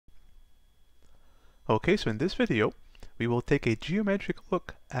Okay, so in this video, we will take a geometric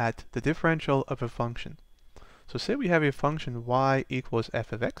look at the differential of a function. So say we have a function y equals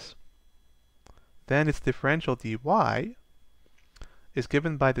f of x, then its differential dy is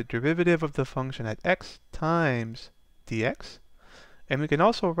given by the derivative of the function at x times dx, and we can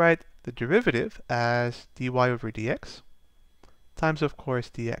also write the derivative as dy over dx times, of course,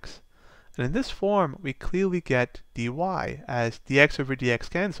 dx. And in this form, we clearly get dy as dx over dx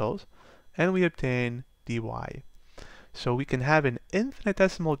cancels, and we obtain dy. So we can have an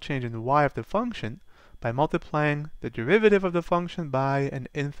infinitesimal change in y of the function by multiplying the derivative of the function by an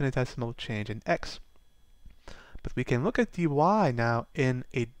infinitesimal change in x. But we can look at dy now in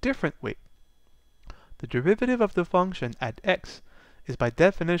a different way. The derivative of the function at x is by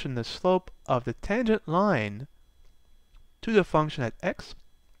definition the slope of the tangent line to the function at x.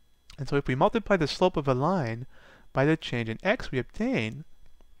 And so if we multiply the slope of a line by the change in x, we obtain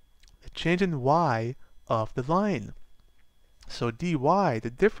the change in y of the line. So dy,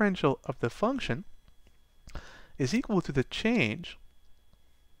 the differential of the function, is equal to the change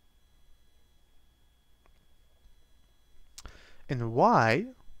in y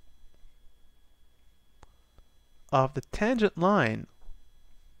of the tangent line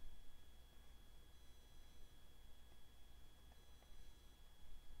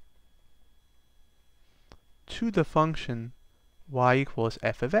to the function y equals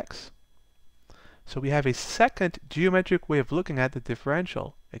f of x. So we have a second geometric way of looking at the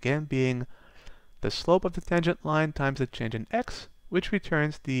differential, again being the slope of the tangent line times the change in x, which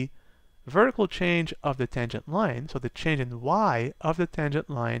returns the vertical change of the tangent line, so the change in y of the tangent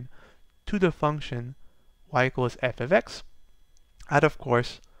line to the function y equals f of x at, of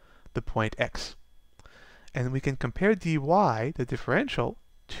course, the point x. And we can compare dy, the differential,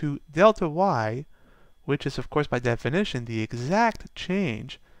 to delta y, which is, of course, by definition, the exact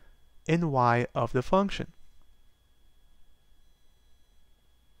change in y of the function.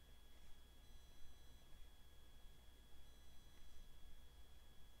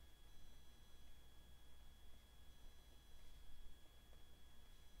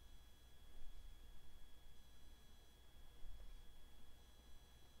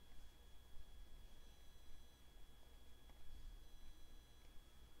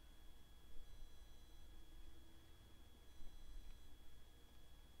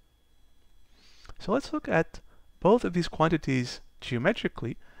 So let's look at both of these quantities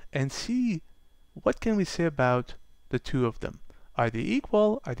geometrically and see what can we say about the two of them. Are they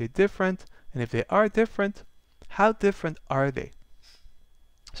equal? Are they different? And if they are different, how different are they?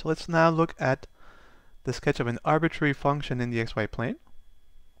 So let's now look at the sketch of an arbitrary function in the xy plane.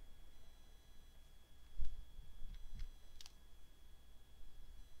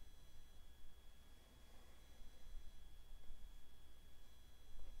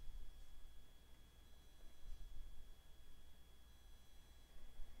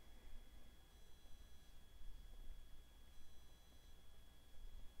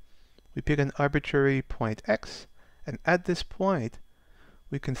 We pick an arbitrary point x, and at this point,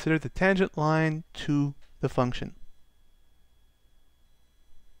 we consider the tangent line to the function.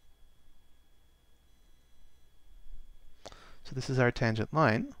 So this is our tangent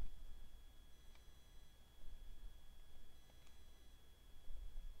line.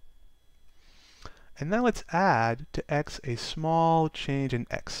 And now let's add to x a small change in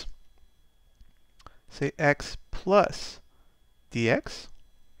x. Say x plus dx.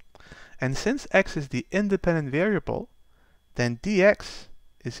 And since x is the independent variable, then dx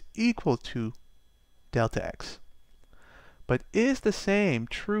is equal to delta x. But is the same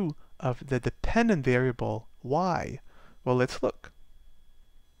true of the dependent variable y? Well, let's look.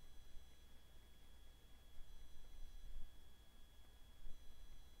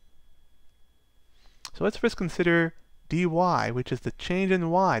 So let's first consider dy, which is the change in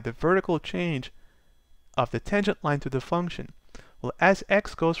y, the vertical change of the tangent line to the function. Well, as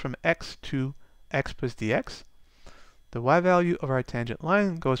x goes from x to x plus dx, the y value of our tangent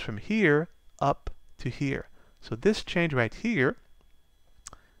line goes from here up to here. So this change right here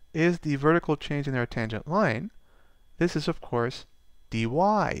is the vertical change in our tangent line. This is, of course, dy.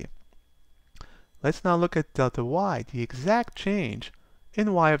 Let's now look at delta y, the exact change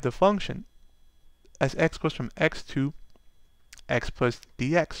in y of the function as x goes from x to x plus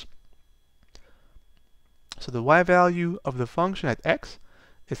dx. So the y value of the function at x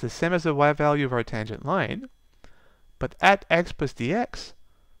is the same as the y value of our tangent line, but at x plus dx,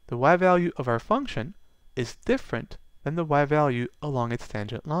 the y value of our function is different than the y value along its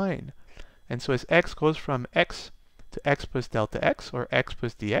tangent line. And so as x goes from x to x plus delta x, or x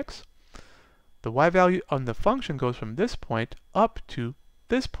plus dx, the y value on the function goes from this point up to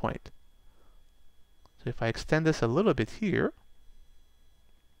this point. So if I extend this a little bit here,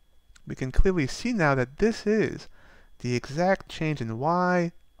 we can clearly see now that this is the exact change in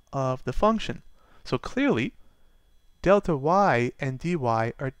y of the function. So clearly, delta y and dy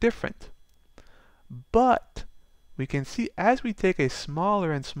are different. But we can see as we take a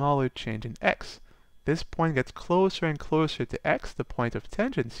smaller and smaller change in x, this point gets closer and closer to x, the point of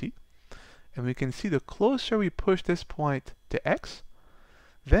tangency, and we can see the closer we push this point to x,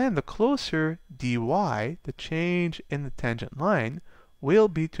 then the closer dy, the change in the tangent line, will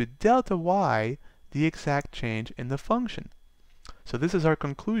be to delta y, the exact change in the function. So this is our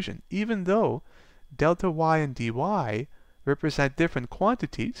conclusion. Even though delta y and dy represent different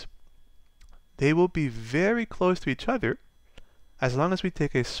quantities, they will be very close to each other as long as we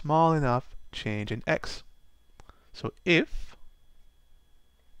take a small enough change in x. So if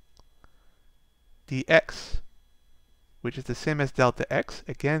dx, which is the same as delta x,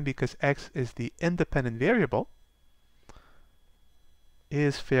 again because x is the independent variable,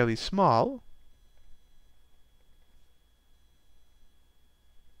 is fairly small,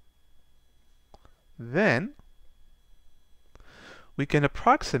 then we can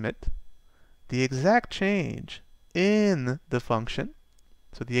approximate the exact change in the function,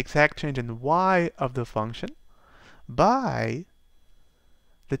 so the exact change in y of the function, by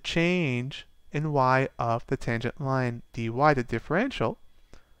the change in y of the tangent line dy, the differential,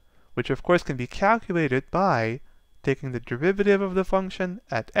 which of course can be calculated by taking the derivative of the function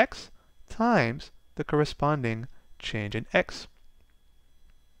at x times the corresponding change in x.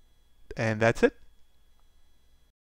 And that's it.